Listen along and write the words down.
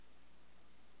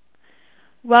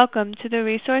Welcome to the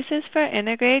Resources for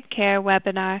Integrated Care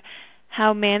webinar,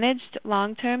 How Managed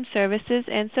Long-Term Services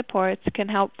and Supports Can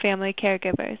Help Family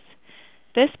Caregivers.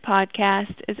 This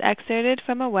podcast is excerpted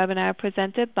from a webinar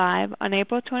presented live on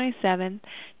April 27,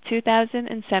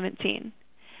 2017.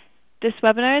 This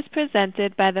webinar is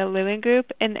presented by the Lewin Group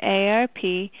and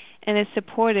AARP and is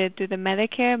supported through the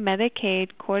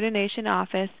Medicare/Medicaid Coordination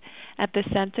Office at the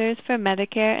Centers for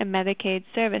Medicare and Medicaid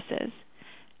Services.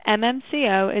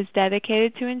 MMCO is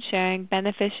dedicated to ensuring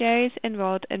beneficiaries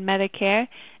enrolled in Medicare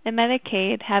and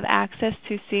Medicaid have access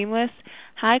to seamless,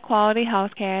 high-quality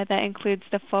health care that includes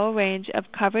the full range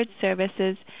of covered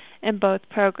services in both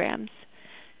programs.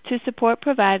 To support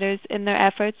providers in their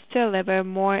efforts to deliver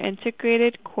more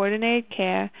integrated, coordinated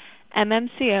care,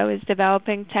 MMCO is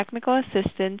developing technical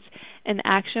assistance and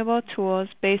actionable tools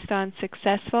based on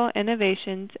successful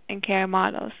innovations and care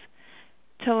models.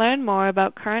 To learn more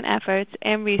about current efforts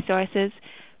and resources,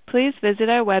 please visit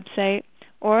our website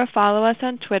or follow us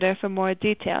on Twitter for more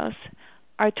details.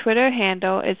 Our Twitter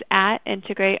handle is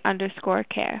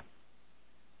 @integrate_care.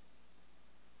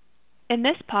 In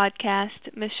this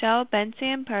podcast, Michelle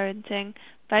Bensian-Pernting,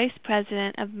 Vice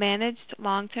President of Managed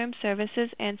Long-Term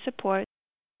Services and Support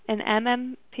and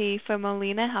MMP for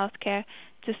Molina Healthcare,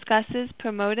 discusses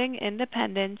promoting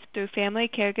independence through family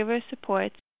caregiver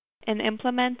supports and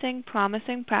implementing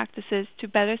promising practices to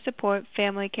better support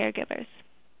family caregivers.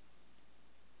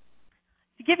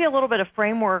 To give you a little bit of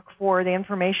framework for the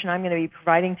information I'm going to be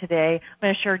providing today, I'm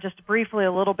going to share just briefly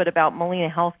a little bit about Molina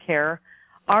Healthcare.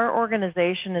 Our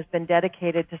organization has been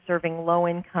dedicated to serving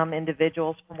low-income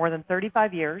individuals for more than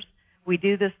 35 years. We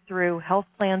do this through health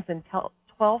plans in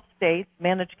 12 states,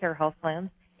 managed care health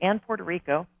plans, and Puerto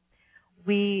Rico.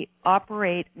 We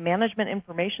operate management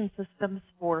information systems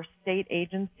for state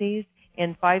agencies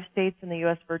in 5 states in the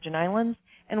U.S. Virgin Islands,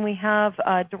 and we have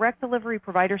direct delivery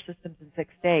provider systems in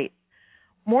 6 states.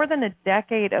 More than a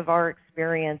decade of our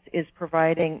experience is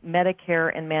providing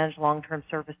Medicare and managed long-term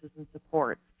services and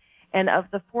supports. And of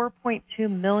the 4.2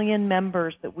 million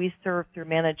members that we serve through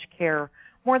managed care,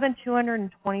 more than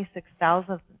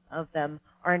 226,000 of them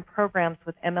are in programs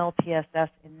with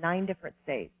MLTSS in 9 different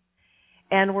states.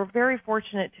 And we're very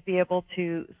fortunate to be able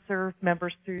to serve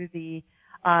members through the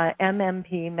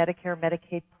MMP, Medicare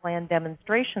Medicaid plan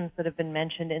demonstrations that have been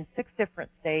mentioned in 6 different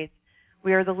states.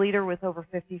 We are the leader with over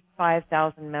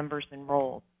 55,000 members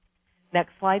enrolled.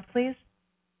 Next slide, please.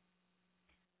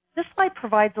 This slide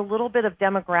provides a little bit of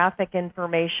demographic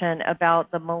information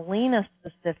about the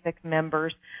Molina-specific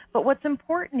members, but what's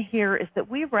important here is that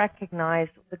we recognize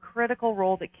the critical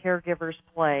role that caregivers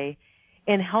play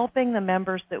in helping the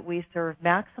members that we serve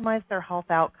maximize their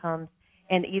health outcomes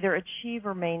and either achieve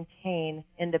or maintain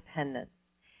independence.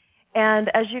 And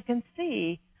as you can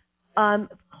see,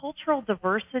 cultural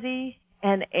diversity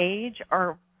and age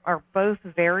are both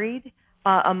varied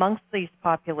amongst these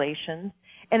populations,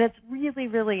 and it's really,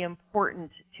 really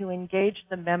important to engage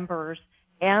the members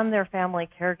and their family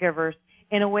caregivers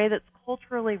in a way that's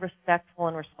culturally respectful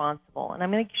and responsible. And I'm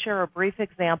going to share a brief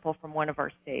example from one of our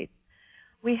states.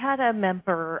 We had a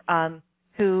member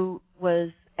who was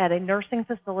at a nursing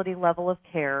facility level of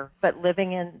care, but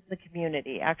living in the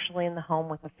community, actually in the home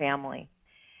with a family.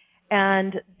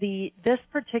 And this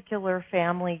particular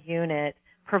family unit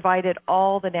provided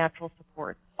all the natural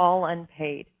support, all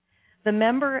unpaid. The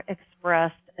member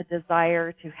expressed a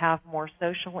desire to have more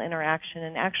social interaction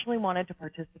and actually wanted to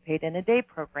participate in a day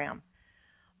program.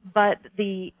 But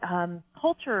the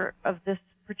culture of this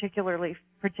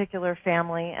particular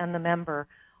family and the member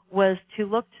was to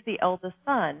look to the eldest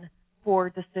son for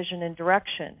decision and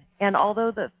direction. And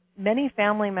although many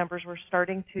family members were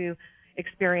starting to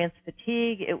experience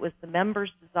fatigue, it was the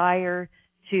member's desire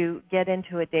to get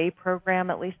into a day program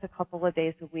at least a couple of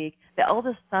days a week. The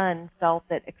eldest son felt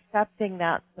that accepting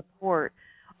that support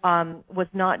was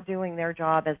not doing their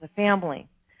job as a family.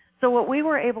 So what we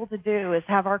were able to do is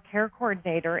have our care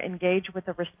coordinator engage with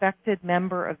a respected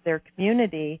member of their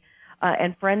community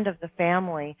and friend of the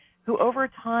family who over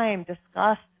time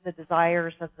discussed the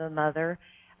desires of the mother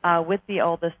with the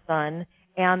eldest son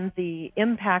and the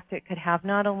impact it could have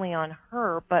not only on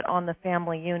her but on the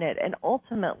family unit. And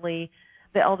ultimately,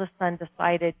 the eldest son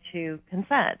decided to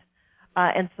consent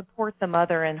and support the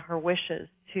mother in her wishes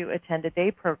to attend a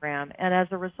day program. And as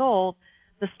a result,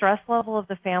 the stress level of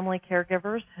the family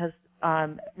caregivers has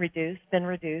been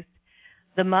reduced.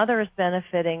 The mother is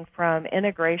benefiting from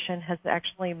integration, has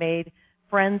actually made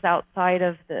friends outside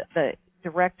of the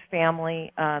direct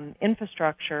family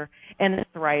infrastructure, and is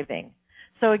thriving.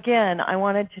 So again, I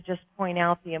wanted to just point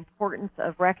out the importance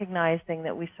of recognizing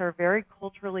that we serve very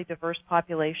culturally diverse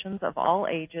populations of all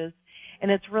ages, And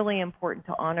it's really important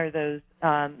to honor those,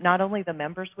 not only the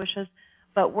members' wishes,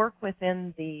 but work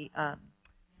within the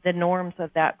norms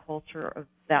of that culture of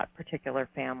that particular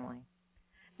family.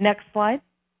 Next slide.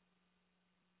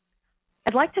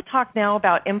 I'd like to talk now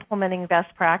about implementing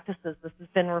best practices. This has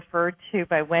been referred to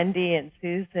by Wendy and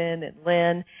Susan and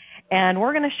Lynn, and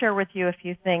we're going to share with you a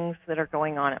few things that are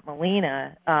going on at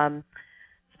Molina.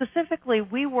 Specifically,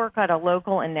 we work at a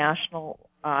local and national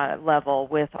level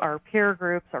with our peer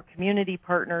groups, our community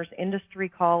partners, industry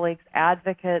colleagues,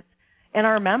 advocates, and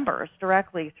our members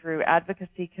directly through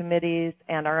advocacy committees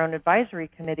and our own advisory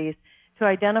committees to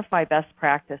identify best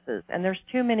practices. And there's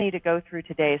too many to go through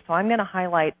today, so I'm going to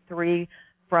highlight 3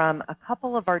 from a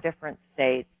couple of our different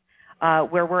states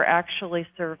where we're actually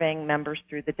serving members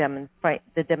through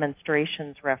the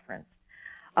demonstrations reference.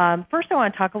 First, I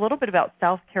want to talk a little bit about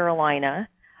South Carolina.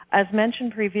 As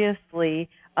mentioned previously,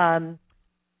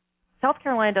 South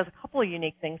Carolina does a couple of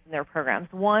unique things in their programs.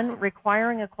 One,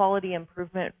 requiring a quality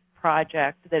improvement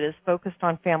project that is focused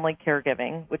on family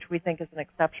caregiving, which we think is an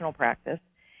exceptional practice.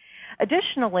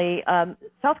 Additionally,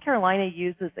 South Carolina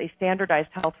uses a standardized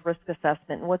health risk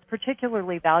assessment, and what's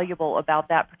particularly valuable about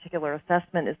that particular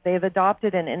assessment is they've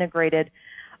adopted and integrated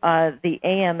the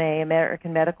AMA,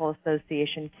 American Medical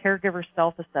Association, Caregiver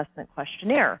Self-Assessment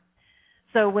Questionnaire.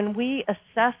 So when we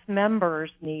assess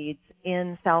members' needs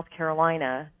in South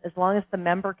Carolina, as long as the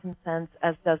member consents,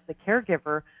 as does the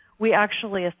caregiver, we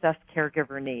actually assess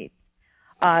caregiver needs.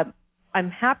 I'm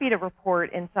happy to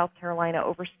report in South Carolina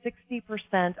over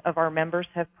 60% of our members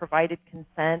have provided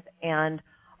consent and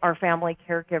our family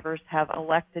caregivers have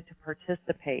elected to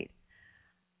participate.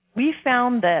 We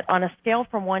found that on a scale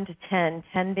from 1 to 10,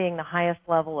 10 being the highest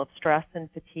level of stress and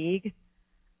fatigue,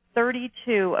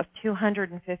 32 of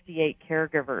 258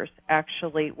 caregivers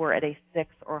actually were at a 6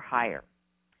 or higher.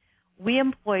 We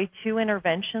employ 2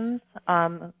 interventions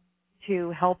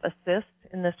to help assist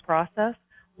in this process.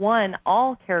 One,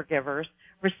 all caregivers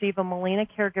receive a Molina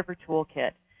Caregiver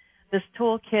Toolkit. This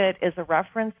toolkit is a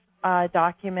reference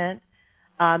document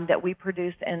that we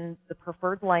produce in the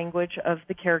preferred language of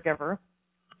the caregiver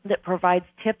that provides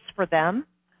tips for them,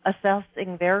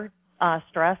 assessing their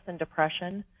stress and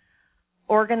depression,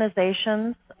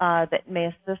 organizations that may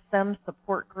assist them,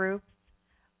 support groups.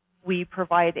 We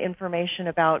provide information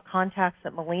about contacts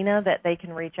at Molina that they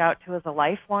can reach out to as a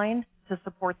lifeline to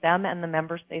support them and the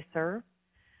members they serve.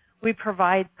 We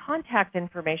provide contact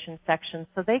information sections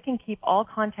so they can keep all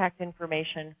contact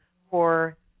information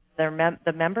for the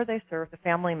member they serve, the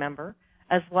family member,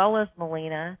 as well as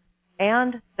Molina,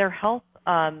 and their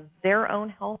own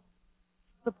health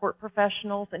support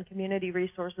professionals and community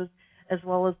resources, as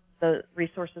well as the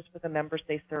resources for the members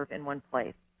they serve in one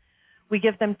place. We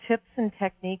give them tips and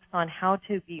techniques on how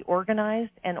to be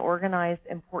organized and organize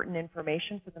important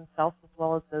information for themselves as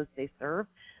well as those they serve,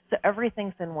 so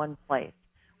everything's in one place.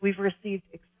 We've received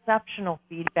exceptional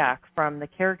feedback from the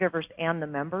caregivers and the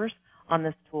members on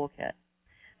this toolkit.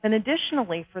 And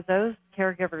additionally, for those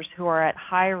caregivers who are at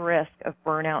high risk of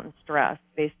burnout and stress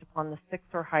based upon the 6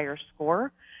 or higher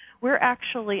score, we're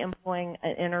actually employing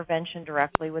an intervention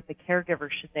directly with the caregiver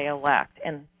should they elect,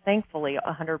 and thankfully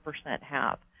 100%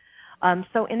 have.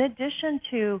 So in addition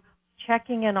to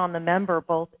checking in on the member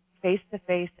both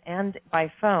face-to-face and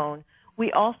by phone,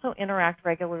 we also interact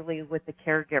regularly with the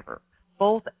caregiver,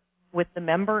 both with the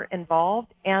member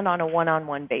involved and on a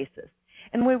one-on-one basis.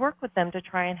 And we work with them to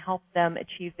try and help them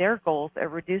achieve their goals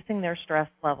of reducing their stress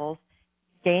levels,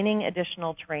 gaining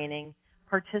additional training,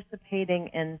 participating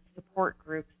in support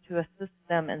groups to assist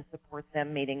them and support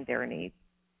them meeting their needs.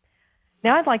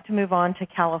 Now I'd like to move on to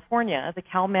California, the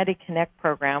CalMedi Connect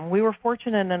program. We were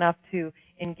fortunate enough to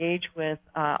engage with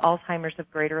Alzheimer's of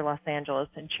Greater Los Angeles,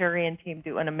 and Sherry and team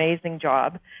do an amazing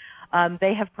job.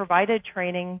 They have provided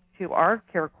training to our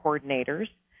care coordinators.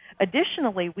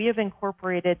 Additionally, we have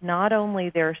incorporated not only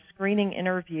their screening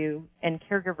interview and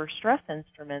caregiver stress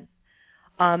instruments,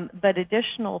 but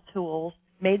additional tools,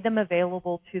 made them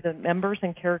available to the members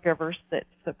and caregivers that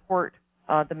support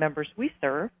the members we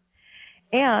serve.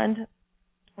 And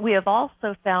we have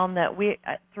also found that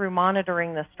through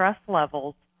monitoring the stress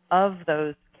levels of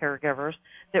those caregivers,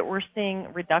 that we're seeing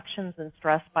reductions in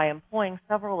stress by employing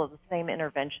several of the same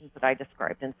interventions that I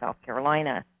described in South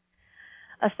Carolina.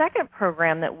 A second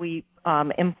program that we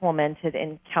implemented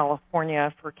in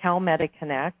California for CalMedi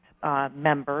Connect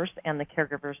members and the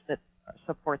caregivers that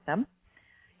support them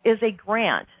is a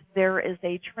grant. There is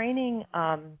a training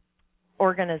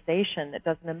organization that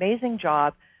does an amazing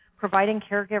job providing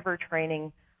caregiver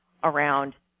training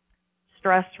around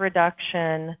stress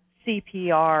reduction,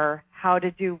 CPR, how to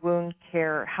do wound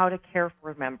care, how to care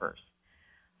for members.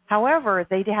 However,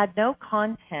 they had no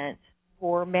content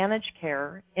for managed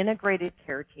care, integrated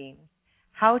care teams,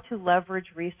 how to leverage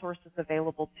resources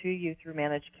available to you through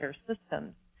managed care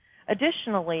systems.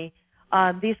 Additionally,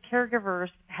 these caregivers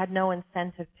had no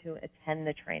incentive to attend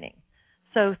the training.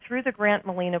 So through the grant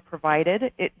Molina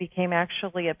provided, it became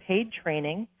actually a paid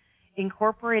training,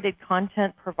 incorporated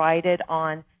content provided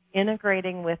on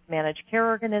integrating with managed care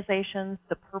organizations,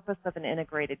 the purpose of an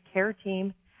integrated care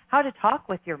team, how to talk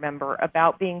with your member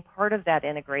about being part of that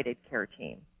integrated care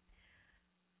team.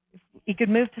 If you could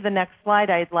move to the next slide,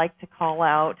 I'd like to call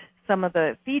out some of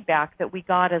the feedback that we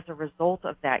got as a result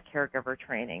of that caregiver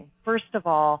training. First of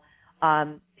all,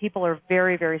 people are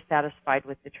very, very satisfied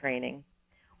with the training.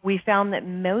 We found that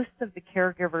most of the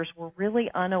caregivers were really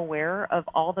unaware of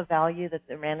all the value that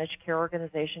the managed care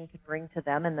organization could bring to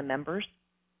them and the members.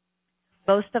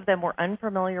 Most of them were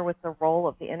unfamiliar with the role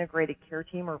of the integrated care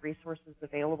team or resources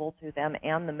available to them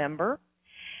and the member,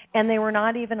 and they were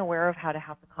not even aware of how to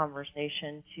have the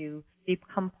conversation to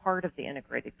become part of the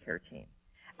integrated care team.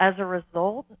 As a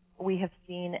result, we have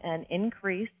seen an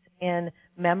increase in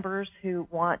members who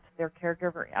want their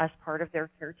caregiver as part of their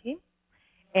care team,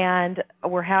 and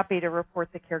we're happy to report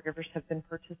the caregivers have been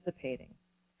participating.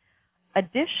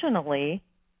 Additionally,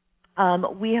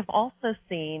 we have also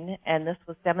seen, and this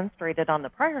was demonstrated on the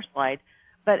prior slide,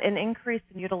 but an increase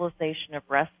in utilization of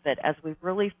respite as we've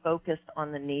really focused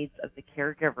on the needs of the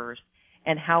caregivers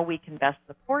and how we can best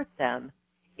support them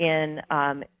in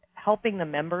helping the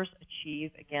members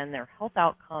achieve, again, their health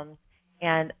outcomes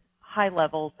and high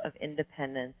levels of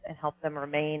independence and help them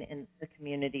remain in the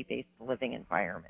community-based living environment.